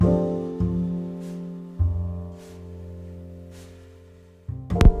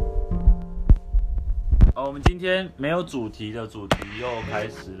我们今天没有主题的主题又开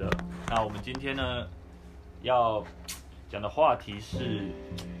始了。那我们今天呢要讲的话题是，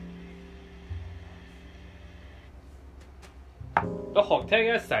都好听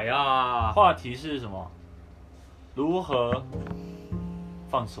嘅谁啊？话题是什么？如何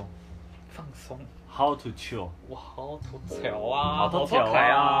放松放松。？How to chill？ 哇，好土潮啊！好土潮啊！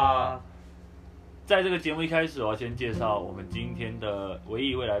啊！在这个节目一开始，我要先介绍我们今天的唯一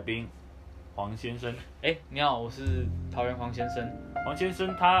一位来宾黄先生。哎，你好，我是桃园黄先生。黄先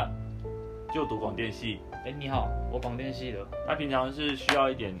生他就读广电系，哎，你好，我广电系的。他平常是需要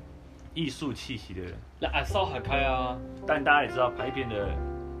一点艺术气息的人。那爱烧海开啊！但大家也知道拍片的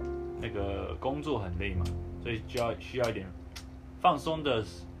那个工作很累嘛，所以需要一点放松的，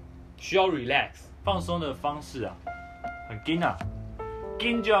需要 relax 放松的方式啊，很紧啊，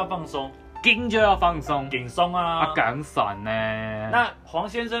紧就要放松，紧就要放松，紧松啊，啊，敢散呢？那黄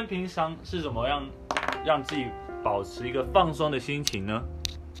先生平常是怎么样让自己保持一个放松的心情呢？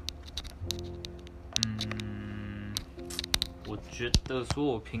我觉得说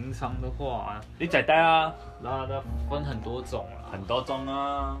我平常的话，你在呆啊，那分很多种啦。很多种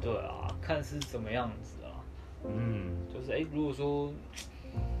啊，对啊，看是怎么样子啊。就是如果说，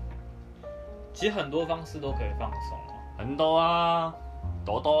其实很多方式都可以放松啊，很多啊，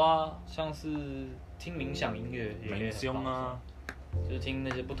多啊，像是听冥想音乐也可以很放松啊，就是听那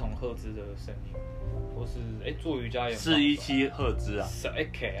些不同赫兹的声音，或是做瑜伽也417赫兹啊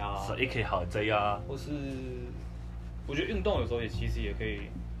，11K 啊，11K 好 J 啊，或是我觉得运动有时候其实也可以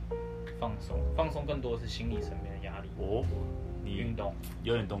放松，放松更多的是心理层面的压力。哦，你运动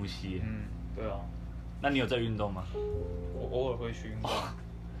有点东西耶。对啊。那你有在运动吗？我偶尔会去运动。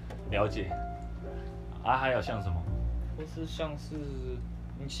了解。啊，还有像什么？或是像是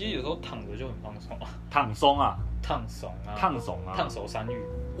你其实有时候躺着就很放松啊。躺松啊。烫手啊。烫手啊。烫手山芋。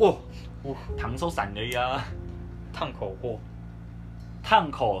哇，烫手山的呀。烫口货。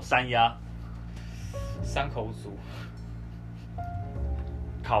烫口山鸭。山口组。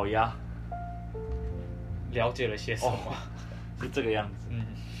烤鸭。了解了些什么？是这个样子。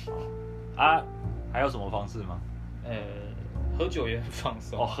啊，还有什么方式吗？喝酒也很放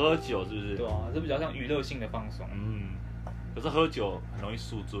松。喝酒是不是？对啊，这比较像娱乐性的放松。可是喝酒很容易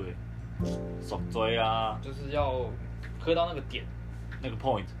宿醉，宿醉啊。就是要喝到那个点，那个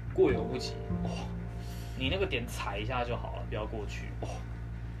point， 过犹不及。你那个点踩一下就好了，不要过去。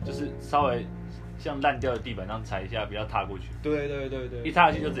就是稍微像烂掉的地板上踩一下，不要踏过去。对，一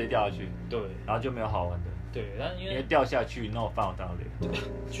踏下去就直接掉下去。对，然后就没有好玩的。对，但因为掉下去，那我犯我大雷。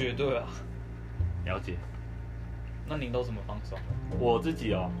绝对啊。了解。那你都怎么放松？我自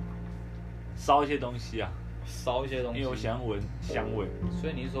己烧一些东西啊。烧一些东西。因为我喜欢闻香味。所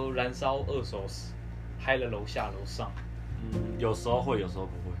以你是说燃烧二手时，嗨了楼下楼上？有时候会，有时候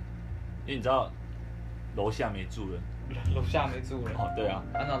不会。因为你知道，楼下没住人。楼下没住人。对啊。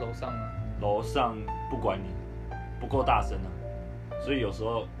那楼上呢？楼上不管你，不够大声啊，所以有时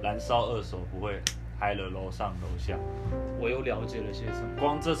候燃烧二手不会嗨了楼上楼下。我又了解了些什么？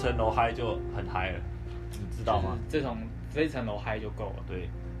光这层楼嗨就很嗨了，你知道吗？这层楼嗨就够了。对，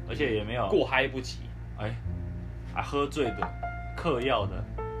而且也没有过嗨不及。喝醉的、嗑药的，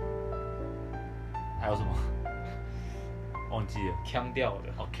还有什么？忘记了。呛掉的。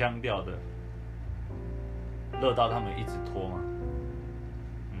呛掉的，热到他们一直拖吗？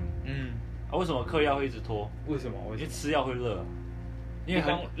为什么嗑药会一直拖？为什么？因为吃药会热。因为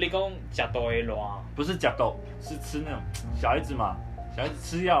你讲吃豆的热，不是吃豆，是吃那种小孩子嘛。小孩子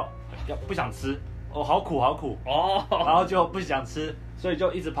吃药不想吃，好苦好苦然后就不想吃，所以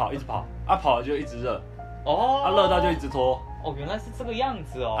就一直跑，跑了就一直热，热到就一直拖。原来是这个样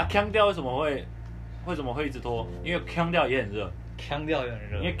子哦。呛掉为什么会一直拖？因为呛掉也很热。呛掉也很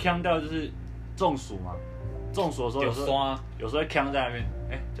热。因为呛掉就是中暑嘛，中暑的时候有时候会呛在那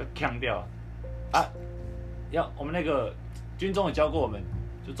边，就呛掉我们那个军中也教过我们，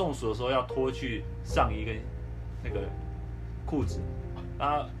就中暑的时候要脱去上衣跟那个裤子，让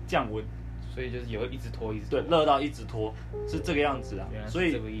它降温。所以就是也会一直拖，对，热到一直拖，是这个样子啊。原来是所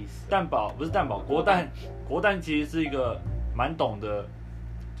以这个意思。蛋堡不是蛋堡，国蛋其实是一个蛮懂得，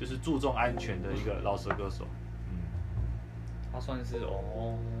就是注重安全的一个饶舌歌手。他算是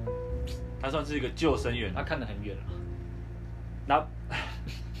他算是一个救生员。他看得很远了。那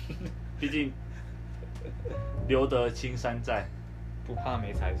毕竟留得青山在，不怕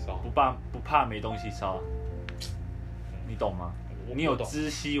没柴烧，不怕没东西烧，你懂吗？你有知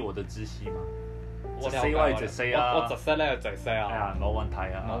悉我的知悉吗？我了解，我知啊，我知咧就知啊。冇問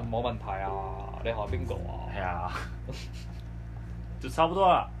題啊，冇問題啊，你話邊個啊？就差不多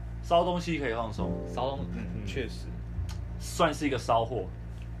了。燒東西可以放鬆，燒確實算是一個燒貨。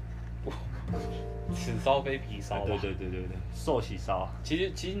此烧非彼烧吧。对，寿喜烧。其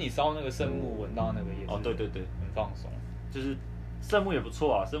实你烧那个圣木，闻到那个也是。对，很放松。就是圣木也不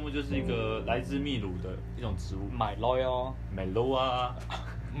错啊，圣木就是一个来自秘鲁的一种植物。马龙哦，马龙啊，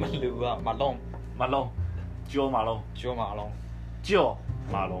马龙，旧马龙，旧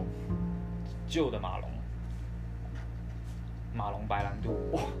的马龙，马龙白兰度，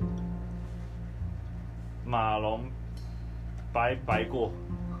马龙白过，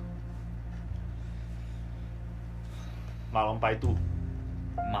马龙白度，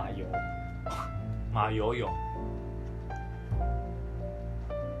马油有，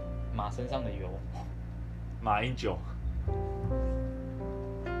马身上的油，马英九，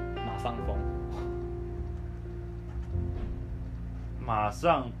马上风，马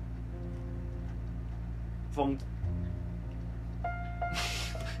上风，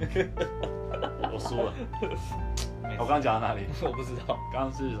我输了。我刚刚讲到哪里？我不知道。刚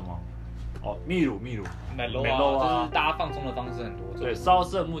刚是什么？秘鲁，美罗啊，就是大家放松的方式很多。对，烧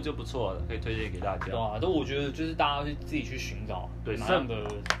圣木就不错了，可以推荐给大家。对啊，都我觉得就是大家自己去寻找哪样的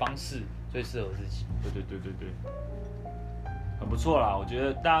方式最适合自己。对，很不错啦。我觉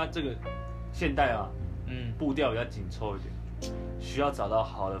得大家这个现代啊，步调比较紧凑一点，需要找到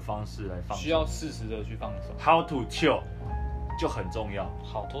好的方式来放松，需要适时的去放松。How to chill 就很重要。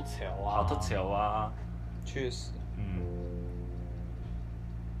好多桥啊，确实。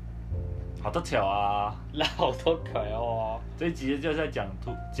好多巧啊！好多可爱啊！这一集就是在讲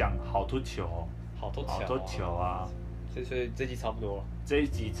好多球，好多球啊！所以这集差不多了。这一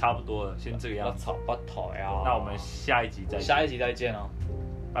集差不多了，先这个样子。不讨呀！那我们下一集再见哦！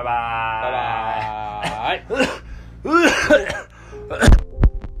拜拜。